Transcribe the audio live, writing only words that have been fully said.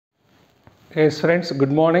Yes friends,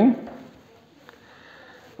 good morning.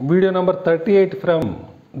 Video number 38 from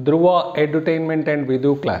Dhruva Edutainment and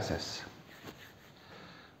Vidu classes.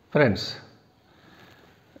 Friends,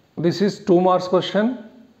 this is 2 marks question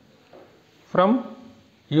from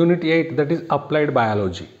Unit 8, that is Applied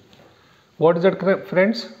Biology. What is that,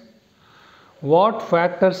 friends? What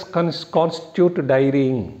factors constitute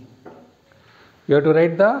dairying? You have to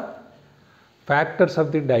write the factors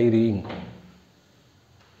of the dairying.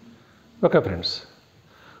 Okay friends,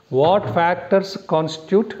 what factors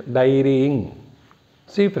constitute dairying?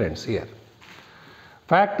 See friends here,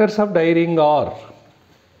 factors of dairying are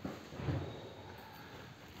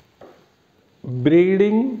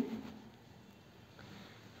breeding,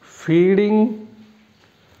 feeding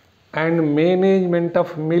and management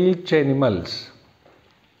of milk animals.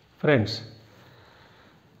 Friends,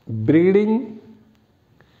 breeding,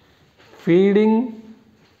 feeding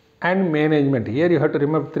and management. Here you have to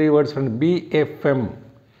remember 3 words from BFM.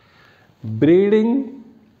 Breeding,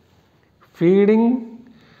 feeding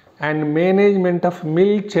and management of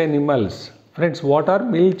milk animals. Friends, what are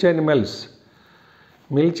milk animals?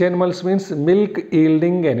 Milk animals means milk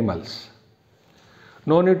yielding animals.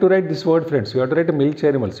 No need to write this word friends, you have to write milk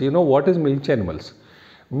animals. You know what is milk animals?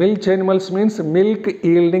 Milk animals means milk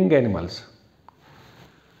yielding animals.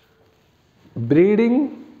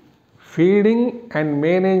 Breeding, feeding and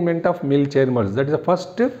management of milk animals. That is the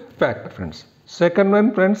first factor friends. Second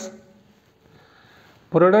one friends,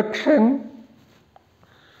 production,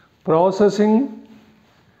 processing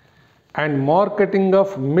and marketing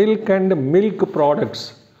of milk and milk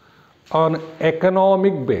products on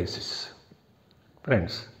economic basis.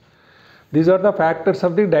 Friends, these are the factors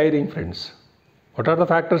of the dairying friends. What are the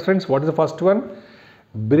factors friends? What is the first one?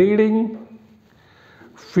 Breeding,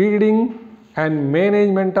 feeding and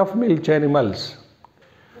management of milk animals.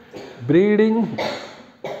 Breeding,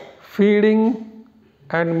 feeding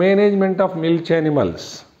and management of milk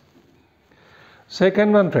animals.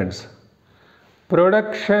 Second one friends,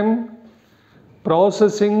 production,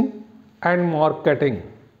 processing and marketing.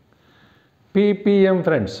 PPM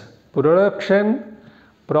friends, production,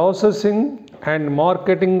 processing and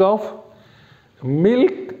marketing of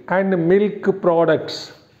milk and milk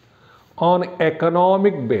products on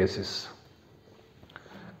economic basis.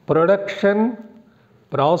 Production,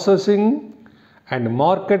 processing and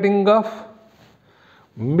marketing of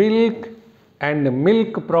milk and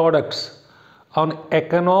milk products on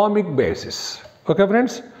economic basis. Okay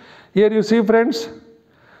friends, here you see friends,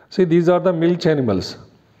 see these are the milk animals.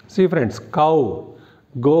 See friends, cow,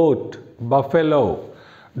 goat, buffalo.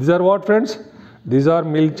 These are what friends? These are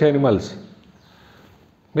milk animals.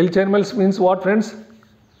 Milk animals means what friends?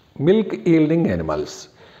 Milk yielding animals.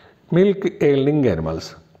 Milk yielding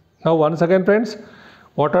animals. Now once again friends,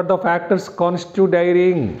 what are the factors constitute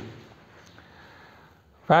dairying?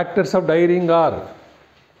 Factors of dairying are,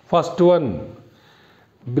 first one,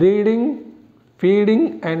 breeding,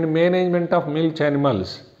 feeding and management of milk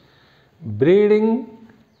animals. Breeding,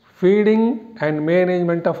 feeding and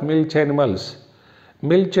management of milk animals.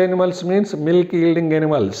 Milk animals means milk yielding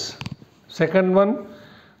animals. Second one,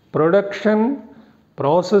 production,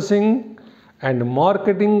 processing and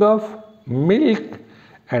marketing of milk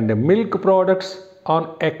and milk products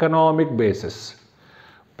on economic basis.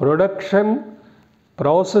 Production,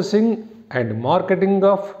 processing and marketing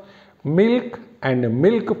of milk and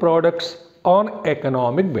milk products on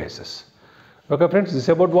economic basis. Okay friends, this is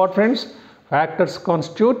about what friends? Factors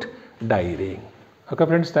constitute dairying. Okay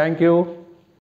friends, thank you.